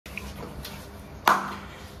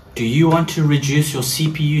Do you want to reduce your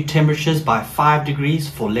CPU temperatures by 5 degrees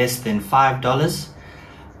for less than $5?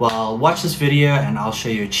 Well, watch this video and I'll show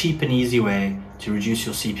you a cheap and easy way to reduce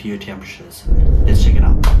your CPU temperatures. Let's check it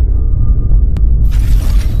out.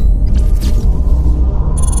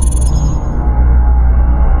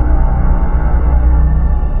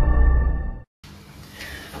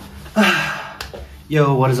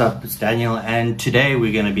 Yo, what is up? It's Daniel, and today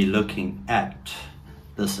we're going to be looking at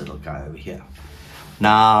this little guy over here.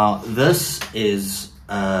 Now, this is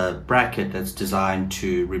a bracket that's designed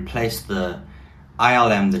to replace the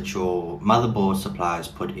ILM that your motherboard suppliers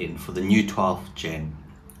put in for the new 12th gen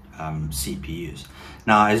CPUs.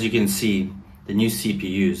 Now, as you can see, the new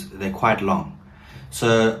CPUs, they're quite long.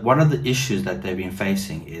 So one of the issues that they've been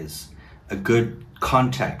facing is a good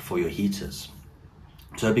contact for your heaters.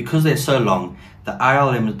 So because they're so long, the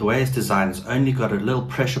ILM, the way it's designed, has only got a little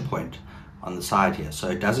pressure point on the side here, so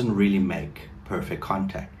it doesn't really make perfect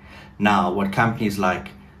contact. Now, what companies like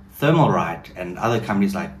Thermalright and other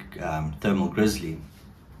companies like Thermal Grizzly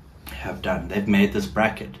have done, they've made this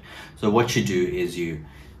bracket. So what you do is you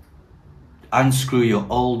unscrew your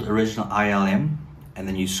old original ILM, and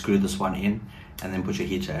then you screw this one in, and then put your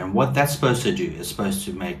heater. And what that's supposed to do is supposed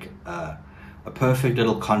to make a perfect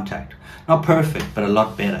little contact. Not perfect, but a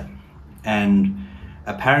lot better. And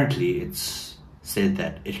apparently it's said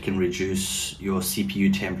that it can reduce your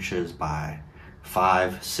CPU temperatures by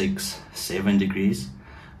 5, 6, 7 degrees.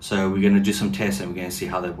 So we're going to do some tests and we're going to see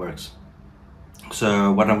how that works.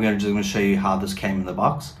 So what I'm going to do is I'm going to show you how this came in the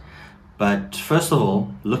box. But first of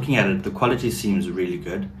all, looking at it, the quality seems really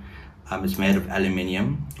good. It's made of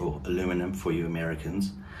aluminium, or aluminum for you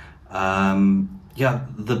Americans. Yeah,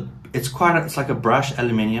 it's like a brushed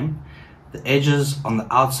aluminium. The edges on the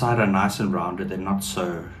outside are nice and rounded, they're not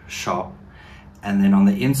so sharp. And then on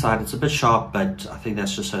the inside it's a bit sharp, but I think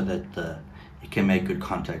that's just so that it can make good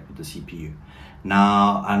contact with the CPU.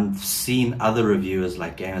 Now, I've seen other reviewers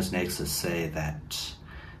like Gamers Nexus say that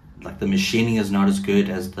like the machining is not as good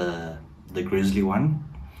as the Grizzly one,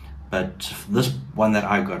 but this one that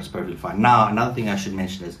I got is perfectly fine. Now, another thing I should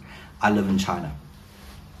mention is I live in China,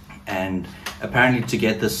 and apparently to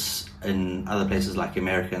get this in other places like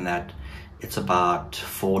America and that, it's about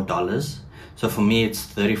 $4. So for me it's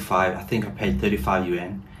 35, I think I paid 35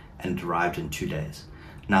 yuan and it arrived in 2 days.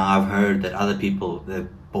 Now I've heard that other people that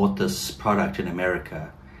bought this product in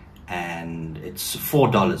America and it's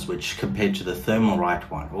 $4, which compared to the Thermalright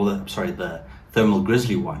one, or the Thermal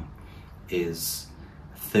Grizzly one, is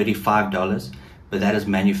 $35, but that is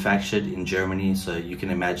manufactured in Germany, so you can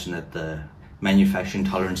imagine that the manufacturing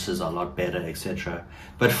tolerances are a lot better, etc.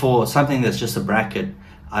 But for something that's just a bracket,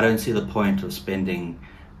 I don't see the point of spending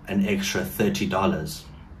an extra $30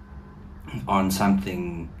 on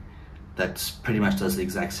something that's pretty much does the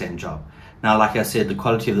exact same job. Now, like I said, the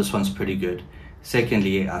quality of this one's pretty good.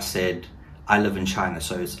 Secondly, I said I live in China,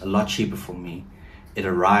 so it's a lot cheaper for me. It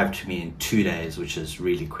arrived to me in 2 days, which is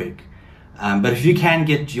really quick. But if you can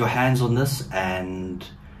get your hands on this and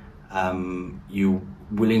you're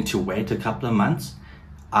willing to wait a couple of months,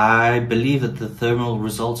 I believe that the thermal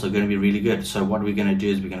results are going to be really good. So what we're going to do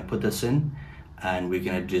is we're going to put this in and we're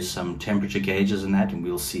going to do some temperature gauges and that, and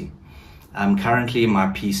we'll see. Currently my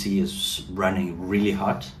PC is running really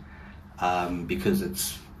hot because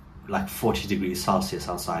it's like 40 degrees Celsius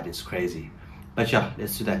outside. It's crazy. But yeah,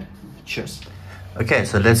 let's do that. Cheers. Okay,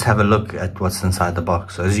 so let's have a look at what's inside the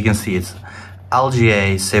box. So as you can see, it's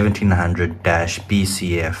LGA1700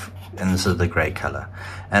 BCF, and this is the gray color,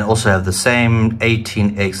 and also have the same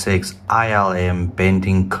 18XX ILM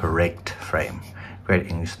bending correct frame. Great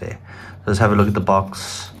English there. So let's have a look at the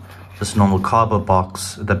box. This normal cardboard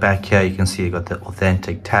box. At the back here you can see you got the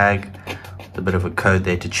authentic tag, a bit of a code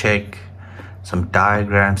there to check, some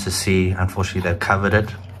diagrams to see. Unfortunately they've covered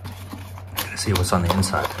it. Let's see what's on the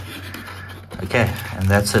inside. Okay, and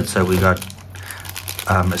that's it. So we got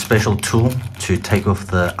a special tool to take off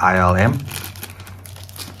the ILM,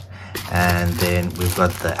 and then we've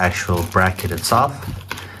got the actual bracket itself,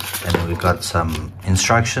 and then we've got some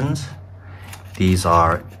instructions. These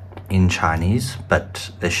are in Chinese,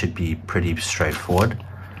 but they should be pretty straightforward.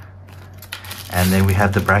 And then we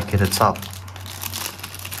have the bracket itself.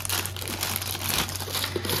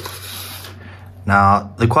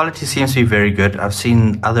 Now, the quality seems to be very good. I've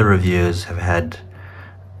seen other reviewers have had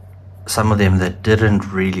some of them that didn't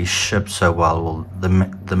really ship so well,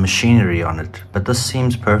 the machinery on it, but this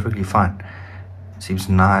seems perfectly fine. It seems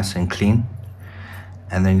nice and clean.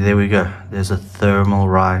 And then there we go, there's a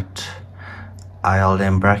Thermalright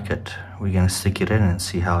ILM bracket. We're going to stick it in and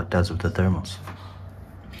see how it does with the thermals.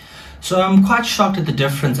 So I'm quite shocked at the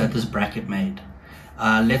difference that this bracket made.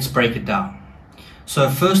 Let's break it down. So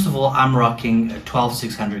first of all, I'm rocking a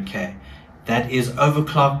 12600K. That is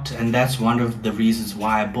overclocked, and that's one of the reasons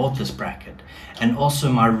why I bought this bracket. And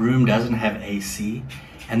also my room doesn't have AC,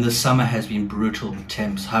 and the summer has been brutal with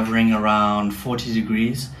temps hovering around 40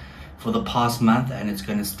 degrees for the past month, and it's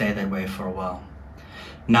going to stay that way for a while.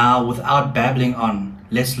 Now, without babbling on,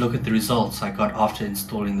 let's look at the results I got after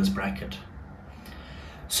installing this bracket.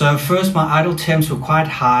 So first, my idle temps were quite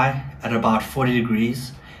high at about 40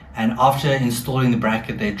 degrees, and after installing the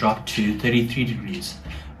bracket they dropped to 33 degrees,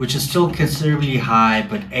 which is still considerably high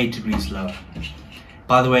but 8 degrees lower.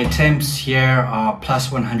 By the way, temps here are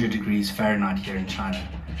plus 100 degrees Fahrenheit here in China.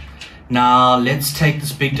 Now let's take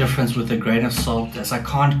this big difference with a grain of salt, as I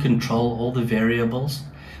can't control all the variables,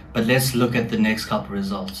 but let's look at the next couple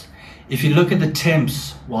results. If you look at the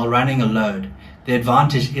temps while running a load, the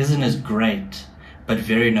advantage isn't as great, but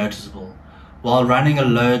very noticeable. While running a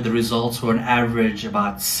load, the results were on average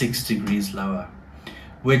about 6 degrees lower,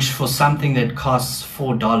 which for something that costs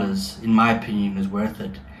 $4, in my opinion, is worth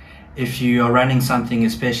it. If you are running something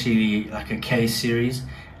especially like a K series,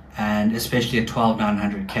 and especially a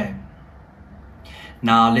 12900K.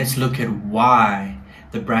 Now let's look at why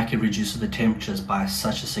the bracket reduces the temperatures by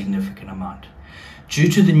such a significant amount. Due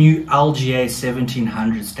to the new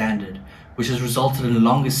LGA1700 standard, which has resulted in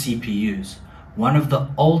longer CPUs, one of the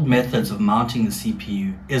old methods of mounting the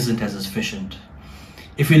CPU isn't as efficient.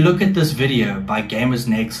 If we look at this video by Gamers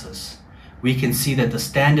Nexus, we can see that the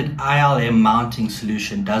standard ILM mounting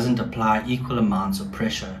solution doesn't apply equal amounts of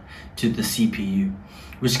pressure to the CPU,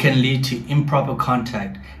 which can lead to improper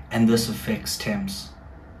contact, and this affects temps.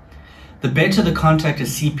 The better the contact of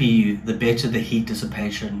CPU, the better the heat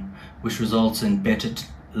dissipation, which results in better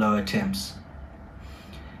lower temps.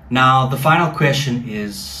 Now the final question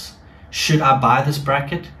is, should I buy this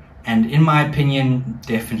bracket? And in my opinion,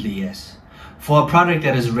 definitely yes. For a product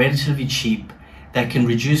that is relatively cheap, that can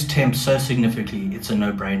reduce temps so significantly, it's a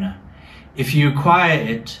no-brainer. If you require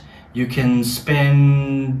it, you can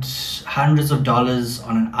spend hundreds of dollars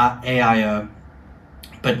on an AIO,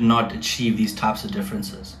 but not achieve these types of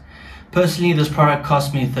differences. Personally, this product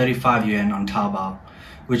cost me 35 yuan on Taobao,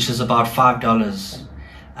 which is about $5.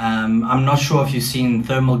 I'm not sure if you've seen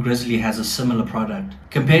Thermal Grizzly has a similar product.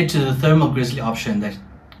 Compared to the Thermal Grizzly option,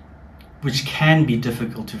 which can be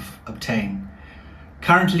difficult to obtain.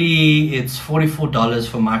 Currently, it's $44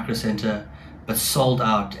 for Micro Center, but sold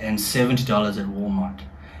out, and $70 at Walmart.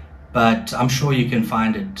 But I'm sure you can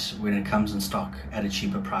find it when it comes in stock at a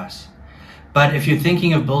cheaper price. But if you're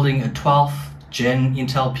thinking of building a 12th Gen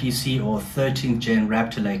Intel PC or 13th Gen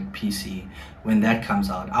Raptor Lake PC when that comes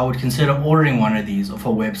out, I would consider ordering one of these off a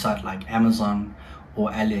website like Amazon or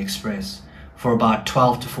AliExpress for about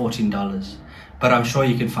 $12 to $14, but I'm sure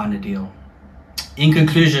you can find a deal. In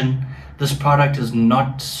conclusion, this product is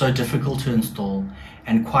not so difficult to install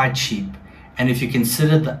and quite cheap, and if you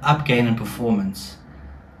consider the upgain in performance,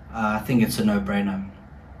 I think it's a no-brainer.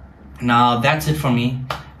 Now that's it from me.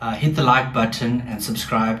 Hit the like button and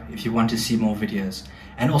subscribe if you want to see more videos,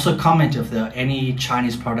 and also comment if there are any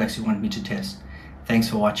Chinese products you want me to test. Thanks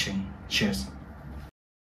for watching. Cheers.